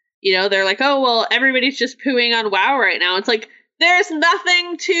because, they're like, oh, well, everybody's just pooing on WoW right now. It's like, there's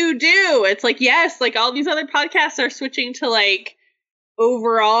nothing to do. It's like, yes, like, all these other podcasts are switching to, like,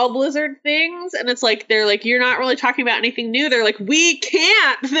 overall Blizzard things, and it's like, they're like, you're not really talking about anything new. They're like, we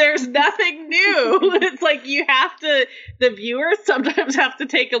can't, there's nothing new. It's like, the viewers sometimes have to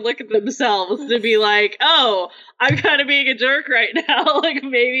take a look at themselves to be like, oh, I'm kind of being a jerk right now. Like,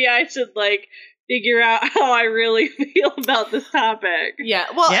 maybe I should, like, figure out how I really feel about this topic. Yeah.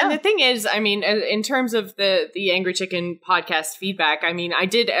 Well, Yeah. and the thing is, I mean, in terms of the Angry Chicken podcast feedback, I mean, I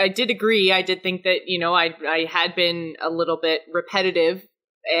did agree. I did think that, I had been a little bit repetitive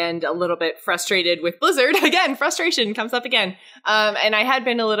and a little bit frustrated with Blizzard. Again, frustration comes up again. And I had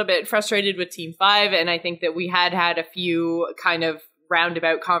been a little bit frustrated with Team 5, and I think that we had a few kind of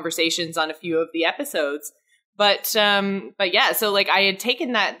roundabout conversations on a few of the episodes. But yeah, so like I had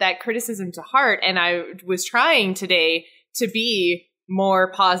taken that criticism to heart, and I was trying today to be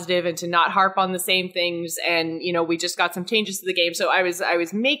more positive and to not harp on the same things. And, we just got some changes to the game. So I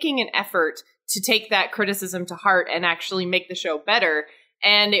was making an effort to take that criticism to heart and actually make the show better.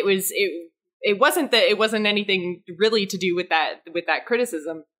 And it wasn't anything really to do with that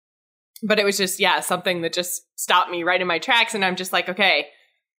criticism, but it was just, something that just stopped me right in my tracks. And I'm just like, okay,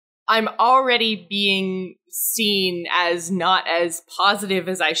 I'm already being seen as not as positive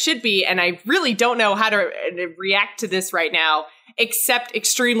as I should be, and I really don't know how to react to this right now, except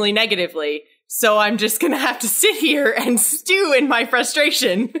extremely negatively. So I'm just going to have to sit here and stew in my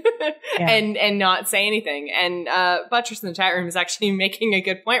frustration and not say anything. And Buttress in the chat room is actually making a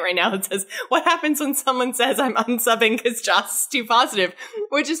good point right now that says, what happens when someone says I'm unsubbing because Joss is too positive?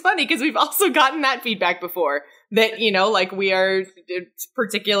 Which is funny because we've also gotten that feedback before. That, like we are,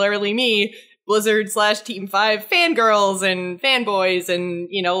 particularly me, Blizzard/Team 5 fangirls and fanboys and,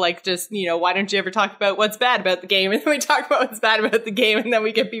 why don't you ever talk about what's bad about the game? And then we talk about what's bad about the game, and then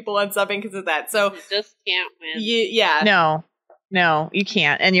we get people unsubbing because of that. So You just can't win. Yeah. No, you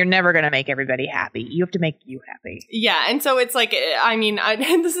can't. And you're never going to make everybody happy. You have to make you happy. Yeah, and so it's like, I mean,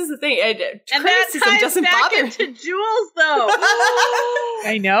 and this is the thing, And that criticism ties doesn't back bother into Jules, though.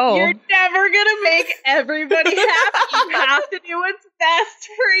 I know. You're never gonna make everybody happy. You have to do what's best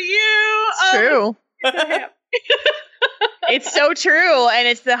for you. It's true. It's so true. And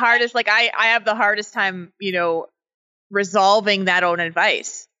it's the hardest, like I have the hardest time, resolving that own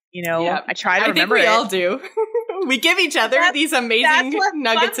advice. Yeah. I try to I think remember we it. all do. We give each other these amazing what's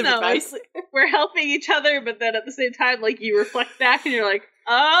nuggets fun, of though. advice. We're helping each other, but then at the same time, like, you reflect back and you're like,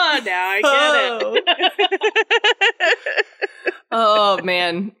 oh, now I get it. Oh,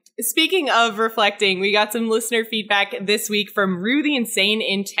 man. Speaking of reflecting, we got some listener feedback this week from Rue the Insane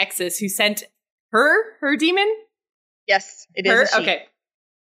in Texas, who sent her demon? Yes, it is. Her? A she. Okay.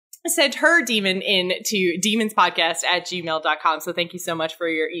 Sent her demon in to demonspodcast@gmail.com. So thank you so much for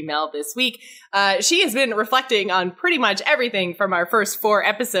your email this week. She has been reflecting on pretty much everything from our first 4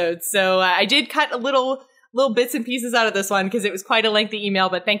 episodes. So I did cut a little bits and pieces out of this one because it was quite a lengthy email,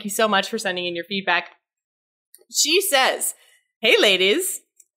 but thank you so much for sending in your feedback. She says, hey ladies,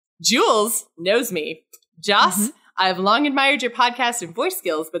 Jules knows me. Joss, I've long admired your podcast and voice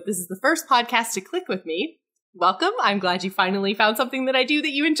skills, but this is the first podcast to click with me. Welcome. I'm glad you finally found something that I do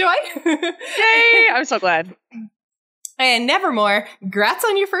that you enjoy. Yay! I'm so glad. And Nevermore, congrats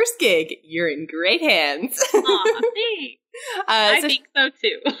on your first gig. You're in great hands. Aw, thanks. I think so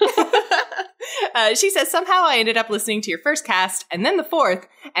too. She says, somehow I ended up listening to your first cast and then the 4th,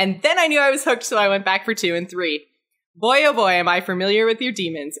 and then I knew I was hooked, so I went back for 2 and 3. Boy, oh boy, am I familiar with your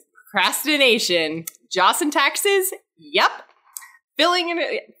demons. Procrastination. Joss and taxes? Yup.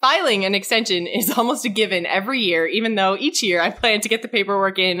 Filing an extension is almost a given every year, even though each year I plan to get the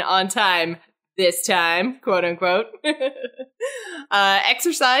paperwork in on time. This time, quote unquote.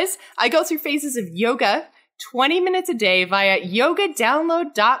 Exercise. I go through phases of yoga 20 minutes a day via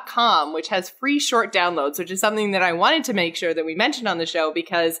yogadownload.com, which has free short downloads, which is something that I wanted to make sure that we mentioned on the show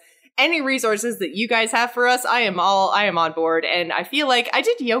because any resources that you guys have for us, I am on board. And I feel like I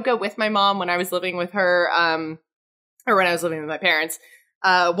did yoga with my mom when I was living with her, or when I was living with my parents,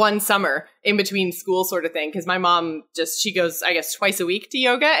 one summer in between school sort of thing. Because my mom she goes, I guess, twice a week to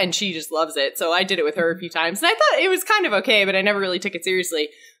yoga and she just loves it. So I did it with her a few times and I thought it was kind of okay, but I never really took it seriously.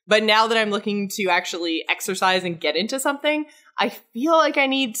 But now that I'm looking to actually exercise and get into something, I feel like I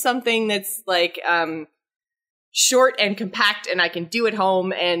need something that's like short and compact and I can do at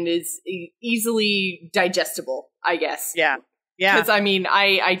home and is easily digestible, I guess. Yeah. Because I mean,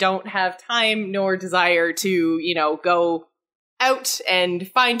 I don't have time nor desire to, go out and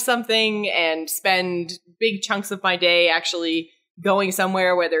find something and spend big chunks of my day actually going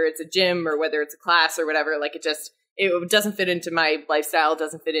somewhere, whether it's a gym or whether it's a class or whatever. Like it doesn't fit into my lifestyle,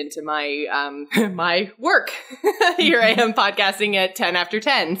 doesn't fit into my my work. Here I am podcasting at 10 after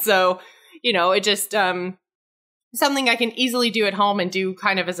 10. So, it just something I can easily do at home and do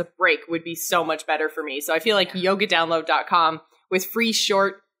kind of as a break would be so much better for me. So I feel like yogadownload.com with free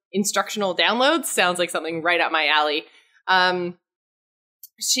short instructional downloads sounds like something right up my alley.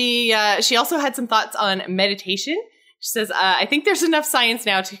 She also had some thoughts on meditation. She says, I think there's enough science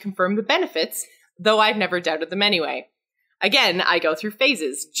now to confirm the benefits, though I've never doubted them anyway. Again, I go through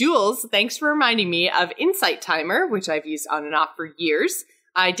phases. Jules, thanks for reminding me of Insight Timer, which I've used on and off for years.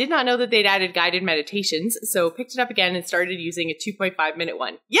 I did not know that they'd added guided meditations, so picked it up again and started using a 2.5-minute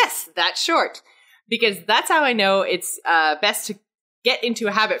one. Yes, that's short. Because that's how I know it's best to get into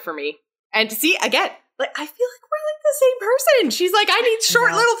a habit for me. And to see, again, like I feel like we're like the same person. She's like, I need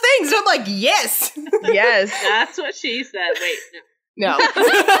short little things. And I'm like, yes. Yes. That's what she said. Wait, no.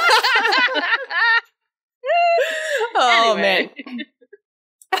 Oh, Anyway. man.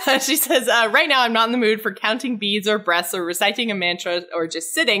 She says, right now I'm not in the mood for counting beads or breaths or reciting a mantra or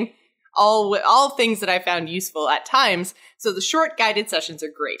just sitting. All things that I found useful at times. So the short guided sessions are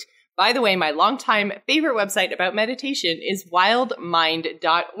great. By the way, my longtime favorite website about meditation is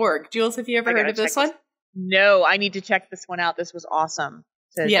wildmind.org. Jules, have you ever heard of this one? No, I need to check this one out. This was awesome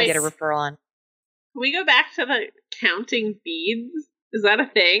to Yes. get a referral on. Can we go back to the counting beads? Is that a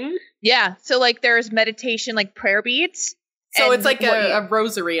thing? Yeah. So like there's meditation, like prayer beads. So and it's like a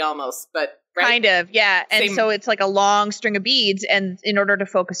rosary almost, but right? Kind of, yeah. And Same. so it's like a long string of beads. And in order to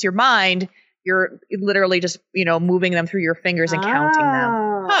focus your mind, you're literally just, moving them through your fingers and counting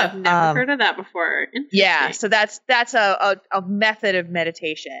them. Huh. I've never heard of that before. Yeah. Interesting. So that's a method of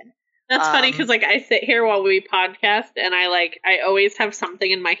meditation. That's funny because like I sit here while we podcast and I always have something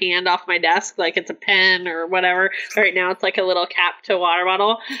in my hand off my desk, like it's a pen or whatever. Right now it's like a little cap to a water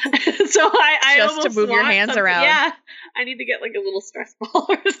bottle. So I Just to almost move your want hands something- around. Yeah, I need to get like a little stress ball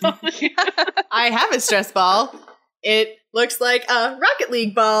or something. I have a stress ball. It looks like a Rocket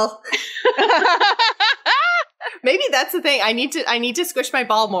League ball. Maybe that's the thing. I need to squish my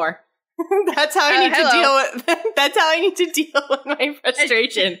ball more. That's how I need to deal with. That's how I need to deal with my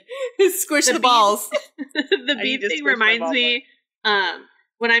frustration. Is squish the balls. The I bead need to thing squish my reminds ball me.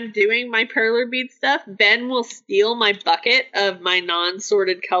 When I'm doing my perler bead stuff, Ben will steal my bucket of my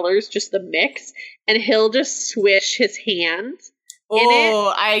non-sorted colors, just the mix, and he'll just swish his hands in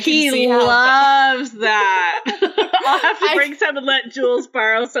it. I can He see how. loves that. I'll have to bring some and let Jules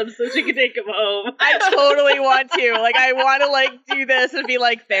borrow some so she can take them home. I totally want to. Like, I want to do this and be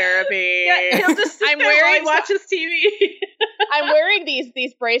like therapy. Yeah, he'll just sit I'm there while he wearing watches TV. I'm wearing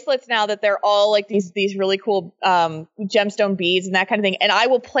these bracelets now that they're all like these really cool gemstone beads and that kind of thing, and I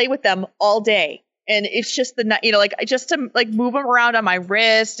will play with them all day. And it's just just to move them around on my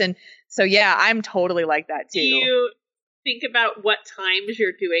wrist, and so yeah, I'm totally like that too. Do you think about what times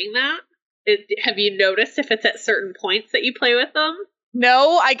you're doing that? Have you noticed if it's at certain points that you play with them?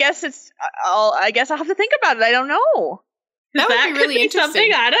 No, I guess I guess I'll have to think about it. I don't know. That would be could really interesting.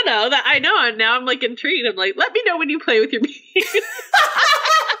 Something I don't know that I know, and now I'm like intrigued. I'm like, let me know when you play with your beads.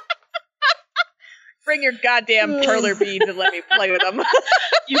 Bring your goddamn perler beads and let me play with them.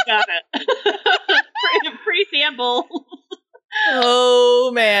 You got it. Free sample. Oh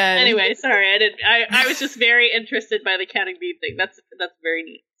man. Anyway, sorry, I didn't. I was just very interested by the counting bead thing. That's very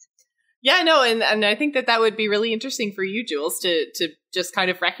neat. Yeah, no, and I think that would be really interesting for you, Jules, to just kind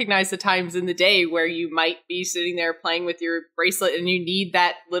of recognize the times in the day where you might be sitting there playing with your bracelet and you need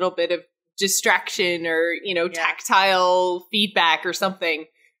that little bit of distraction or, tactile feedback or something,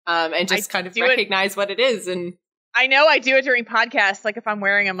 and just kind of recognize what it is. And I know I do it during podcasts. Like if I'm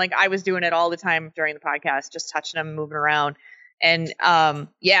wearing them, like I was doing it all the time during the podcast, just touching them, moving around. And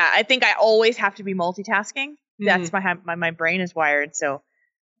I think I always have to be multitasking. That's my brain is wired. So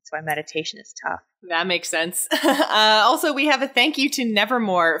that's why meditation is tough. That makes sense. Also, we have a thank you to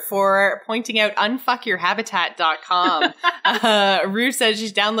Nevermore for pointing out unfuckyourhabitat.com. Rue says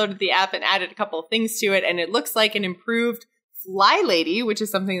she's downloaded the app and added a couple of things to it, and it looks like an improved Fly Lady, which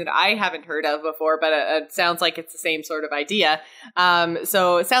is something that I haven't heard of before, but it sounds like it's the same sort of idea.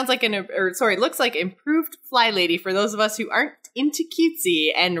 So it sounds like it looks like improved Fly Lady for those of us who aren't into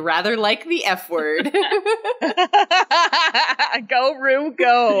cutesy and rather like the F word. Go, Rue,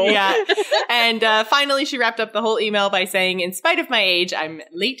 go. Yeah. And finally, she wrapped up the whole email by saying, in spite of my age, I'm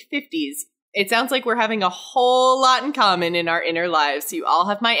late 50s. It sounds like we're having a whole lot in common in our inner lives. You all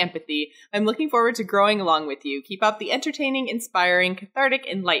have my empathy. I'm looking forward to growing along with you. Keep up the entertaining, inspiring, cathartic,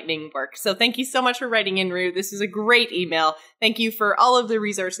 enlightening work. So thank you so much for writing in, Rue. This is a great email. Thank you for all of the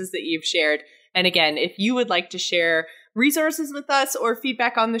resources that you've shared. And again, if you would like to share resources with us or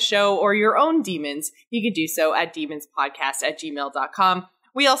feedback on the show or your own demons, you can do so at demonspodcast@gmail.com.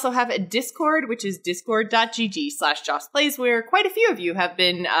 We also have a Discord, which is discord.gg/JossPlays, where quite a few of you have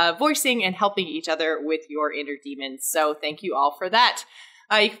been voicing and helping each other with your inner demons. So thank you all for that.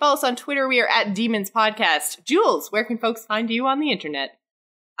 You can follow us on Twitter. We are at Demons Podcast. Jules, where can folks find you on the internet?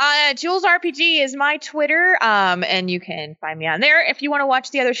 Jules RPG is my Twitter, and you can find me on there. If you want to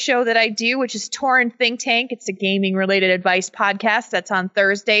watch the other show that I do, which is Tauren Think Tank, it's a gaming-related advice podcast that's on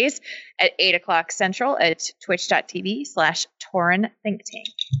Thursdays at 8 o'clock Central at twitch.tv/Tauren Think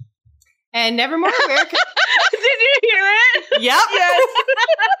Tank. And Nevermore, where can... Did you hear it? Yep. Yes.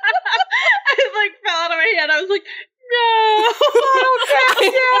 I fell out of my head. I was like,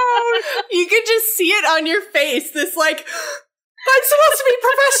 no. You could just see it on your face, this I'm supposed to be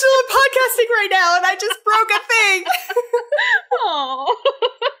professional in podcasting right now, and I just broke a thing. Oh,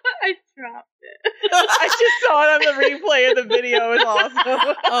 I dropped it. I just saw it on the replay of the video. It's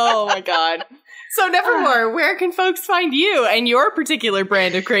awesome. Oh my god. So Nevermore, where can folks find you and your particular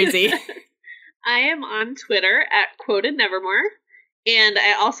brand of crazy? I am on Twitter at Quoted Nevermore. And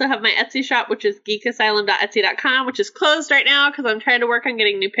I also have my Etsy shop, which is geekasylum.etsy.com, which is closed right now because I'm trying to work on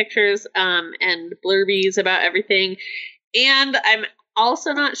getting new pictures and blurbies about everything. And I'm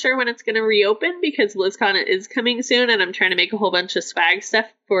also not sure when it's going to reopen because BlizzCon is coming soon, and I'm trying to make a whole bunch of swag stuff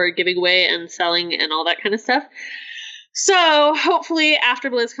for giving away and selling and all that kind of stuff. So hopefully after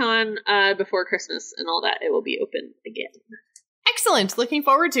BlizzCon, before Christmas and all that, it will be open again. Excellent. Looking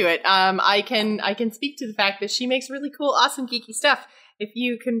forward to it. I can speak to the fact that she makes really cool, awesome, geeky stuff. If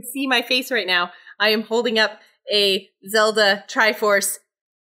you can see my face right now, I am holding up a Zelda Triforce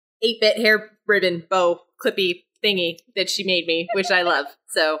 8-bit hair ribbon bow clippy thingy that she made me, which I love.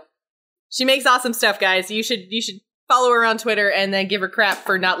 So she makes awesome stuff, guys. You should follow her on Twitter and then give her crap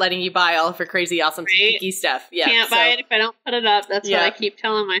for not letting you buy all of her crazy, awesome, geeky stuff. Yeah, can't buy it if I don't put it up. That's what I keep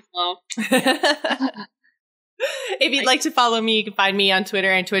telling myself. If you'd like to follow me, you can find me on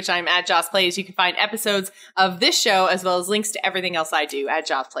Twitter and Twitch. I'm at JossPlays. You can find episodes of this show as well as links to everything else I do at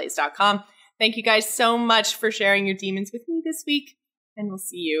jossplays.com. Thank you guys so much for sharing your demons with me this week, and we'll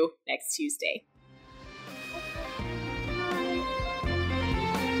see you next Tuesday.